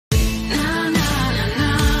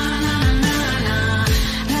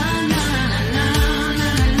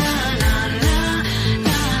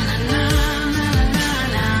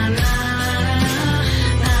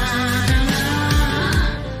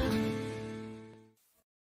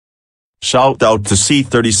Shout out to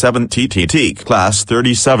C37TTT Class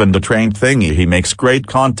 37, the trained thingy. He makes great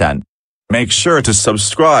content. Make sure to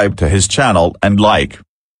subscribe to his channel and like.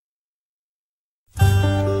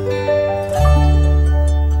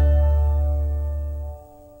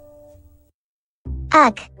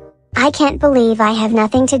 Ugh. I can't believe I have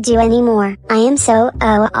nothing to do anymore. I am so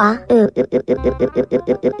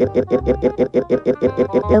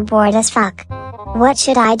bored as fuck. What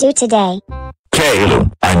should I do today? Caillou,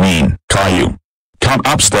 Caillou. Come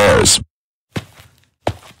upstairs.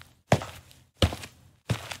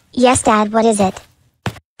 Yes, Dad, what is it?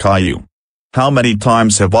 Caillou. How many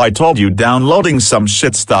times have I told you downloading some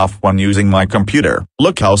shit stuff when using my computer?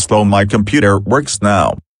 Look how slow my computer works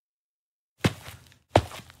now.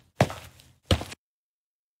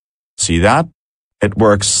 See that? It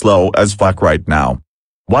works slow as fuck right now.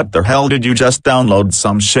 What the hell, did you just download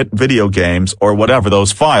some shit video games or whatever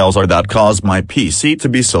those files are that cause my PC to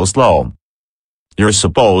be so slow? You're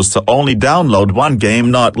supposed to only download one game,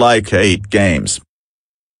 not like 8 games.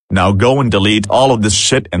 Now go and delete all of this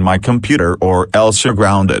shit in my computer or else you're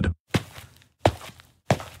grounded.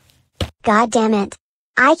 God damn it.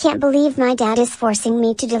 I can't believe my dad is forcing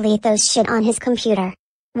me to delete those shit on his computer.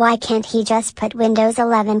 Why can't he just put Windows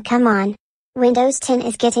 11? Come on. Windows 10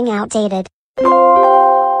 is getting outdated.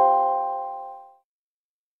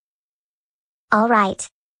 Alright.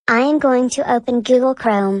 I am going to open Google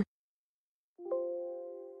Chrome.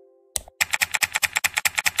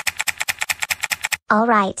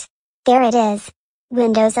 Alright. There it is.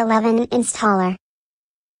 Windows 11 installer.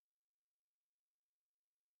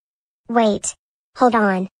 Wait. Hold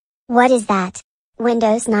on. What is that?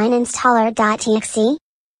 Windows 9 installer.exe?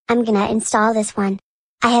 I'm gonna install this one.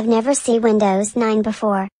 I have never seen Windows 9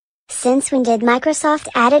 before. Since when did Microsoft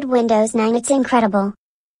added Windows 9? It's incredible.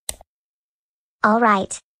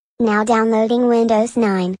 Alright. Now downloading Windows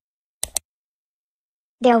 9.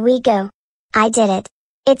 There we go. I did it.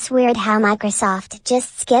 It's weird how Microsoft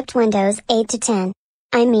just skipped Windows 8 to 10.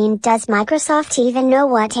 I mean, does Microsoft even know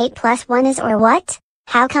what 8 plus 1 is or what?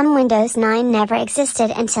 How come Windows 9 never existed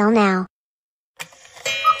until now?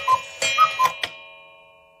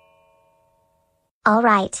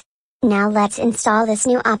 Alright. Now let's install this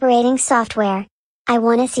new operating software. I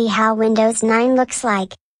wanna see how Windows 9 looks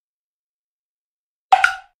like.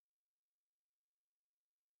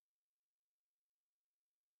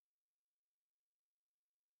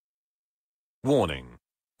 Warning.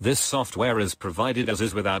 This software is provided as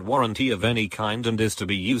is without warranty of any kind and is to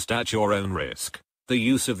be used at your own risk. The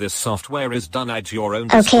use of this software is done at your own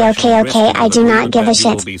discretion. Okay, I do not give a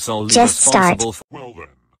shit. Just start. Well then,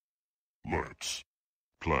 let's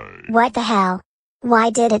play. What the hell?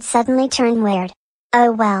 Why did it suddenly turn weird?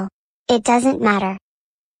 Oh well. It doesn't matter.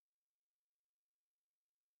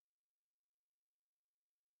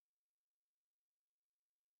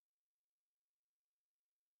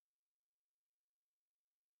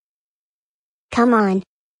 Come on.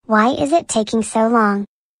 Why is it taking so long?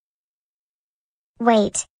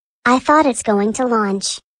 Wait. I thought it's going to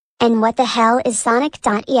launch. And what the hell is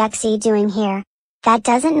Sonic.exe doing here? That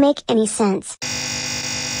doesn't make any sense.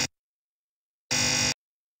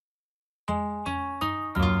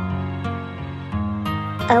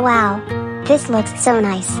 Oh wow. This looks so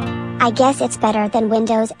nice. I guess it's better than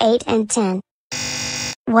Windows 8 and 10.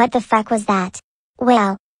 What the fuck was that?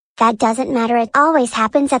 Well, that doesn't matter, it always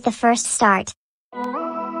happens at the first start.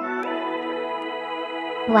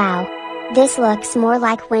 Wow. This looks more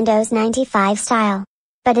like Windows 95 style.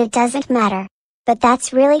 But it doesn't matter. But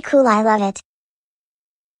that's really cool, I love it.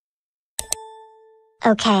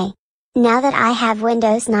 Okay. Now that I have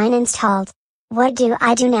Windows 9 installed, what do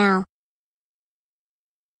I do now?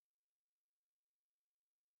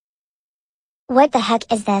 What the heck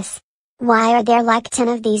is this? Why are there like 10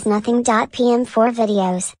 of these nothing.pm4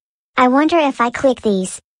 videos? I wonder if I click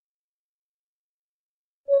these.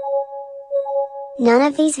 None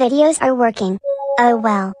of these videos are working. Oh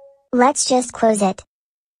well. Let's just close it.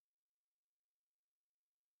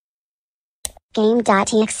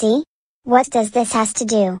 Game.exe? What does this has to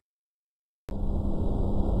do?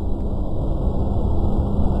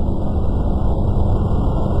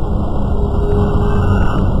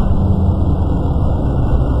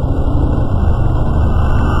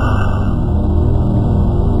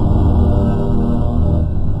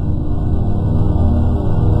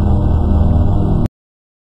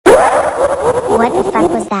 What the fuck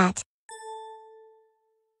was that?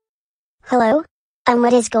 Hello?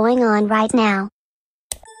 What is going on right now?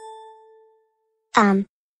 Can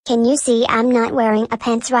you see I'm not wearing a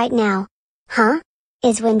pants right now? Huh?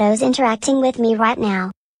 Is Windows interacting with me right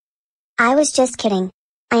now? I was just kidding.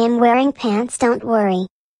 I am wearing pants, don't worry.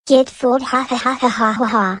 Get fooled, ha ha ha ha ha ha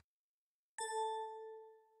ha.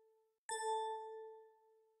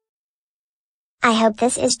 I hope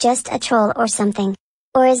this is just a troll or something.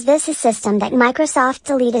 Or is this a system that Microsoft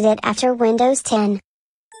deleted it after Windows 10?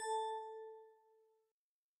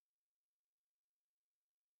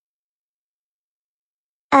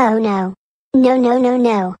 Oh no. No no no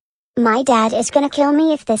no. My dad is gonna kill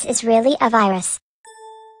me if this is really a virus.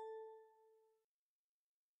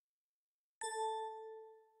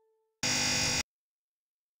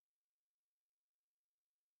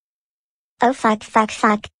 Oh fuck fuck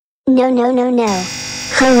fuck. No no no no.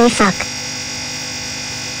 Holy fuck.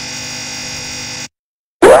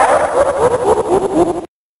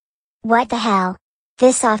 What the hell?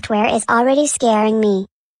 This software is already scaring me.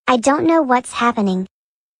 I don't know what's happening.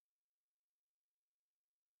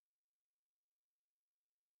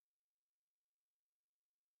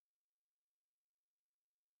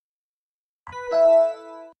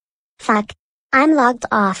 Fuck. I'm logged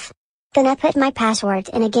off. Gonna put my password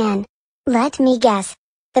in again. Let me guess.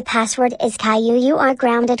 The password is Caillou. You are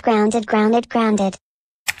grounded grounded grounded grounded.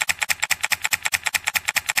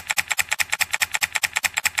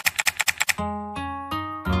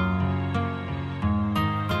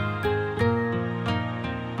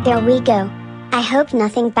 There we go. I hope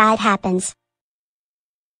nothing bad happens.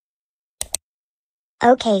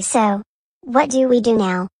 Okay, so what do we do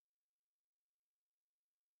now?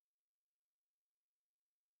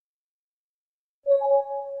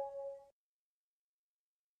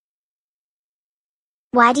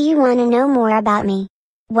 Why do you want to know more about me?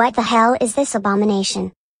 What the hell is this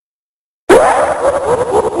abomination?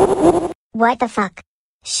 What the fuck?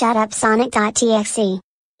 Shut up, Sonic.exe.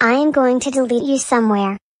 I am going to delete you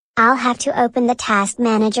somewhere. I'll have to open the task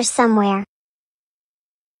manager somewhere.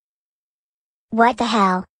 What the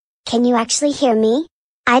hell? Can you actually hear me?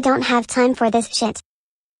 I don't have time for this shit.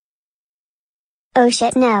 Oh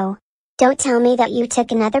shit, no. Don't tell me that you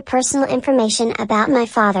took another personal information about my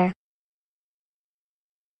father.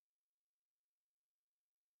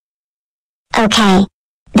 Okay.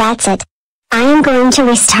 That's it. I am going to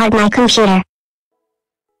restart my computer.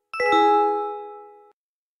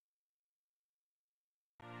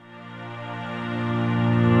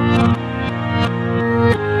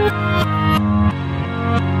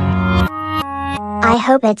 I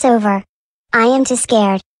hope it's over. I am too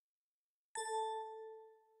scared.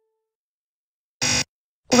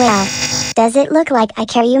 Well, does it look like I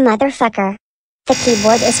care, you motherfucker? The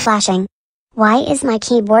keyboard is flashing. Why is my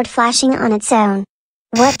keyboard flashing on its own?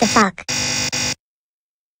 What the fuck?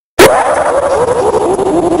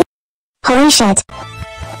 Holy shit.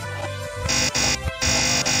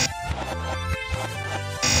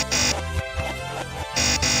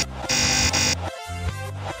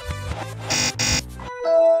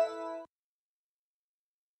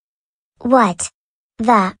 What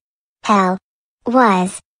the hell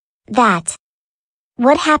was that?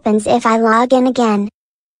 What happens if I log in again?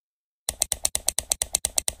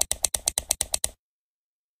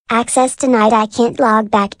 Access denied. I can't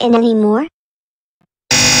log back in anymore?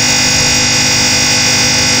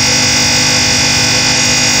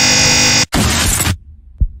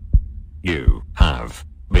 You have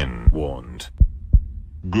been warned.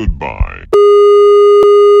 Goodbye.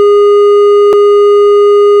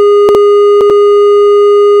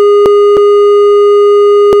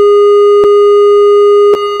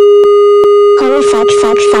 Holy fuck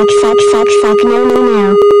fuck fuck fuck fuck fuck, no no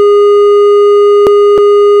no.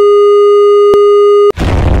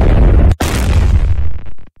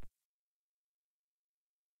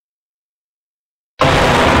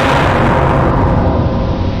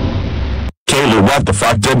 Caillou, what the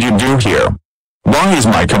fuck did you do here? Why is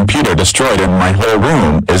my computer destroyed and my whole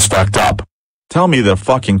room is fucked up? Tell me the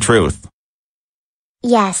fucking truth.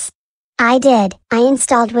 Yes. I did. I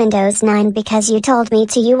installed Windows 9 because you told me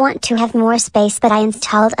to. You want to have more space, but I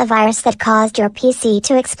installed a virus that caused your PC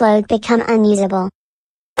to explode, become unusable.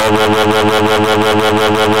 Caillou,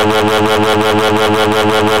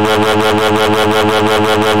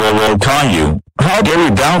 how dare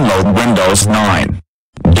you download Windows 9?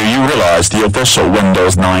 Do you realize the official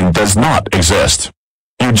Windows 9 does not exist?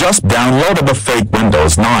 You just downloaded a fake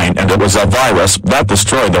Windows 9 and it was a virus that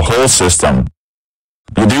destroyed the whole system.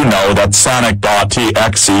 You do know that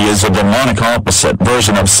Sonic.exe is a demonic opposite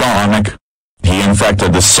version of Sonic. He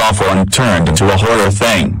infected the software and turned into a horror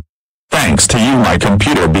thing. Thanks to you, my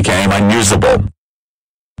computer became unusable.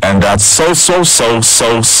 And that's so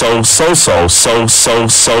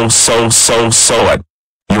it.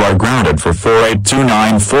 You are grounded for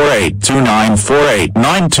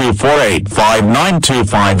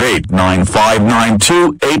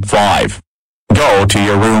 4829482948924859258959259285. Go to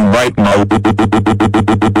your room right now.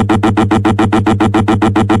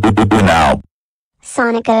 Now.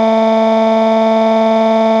 Sonic.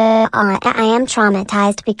 I am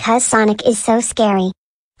traumatized because Sonic is so scary.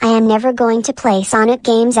 I am never going to play Sonic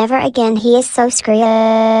games ever again. He is so scary.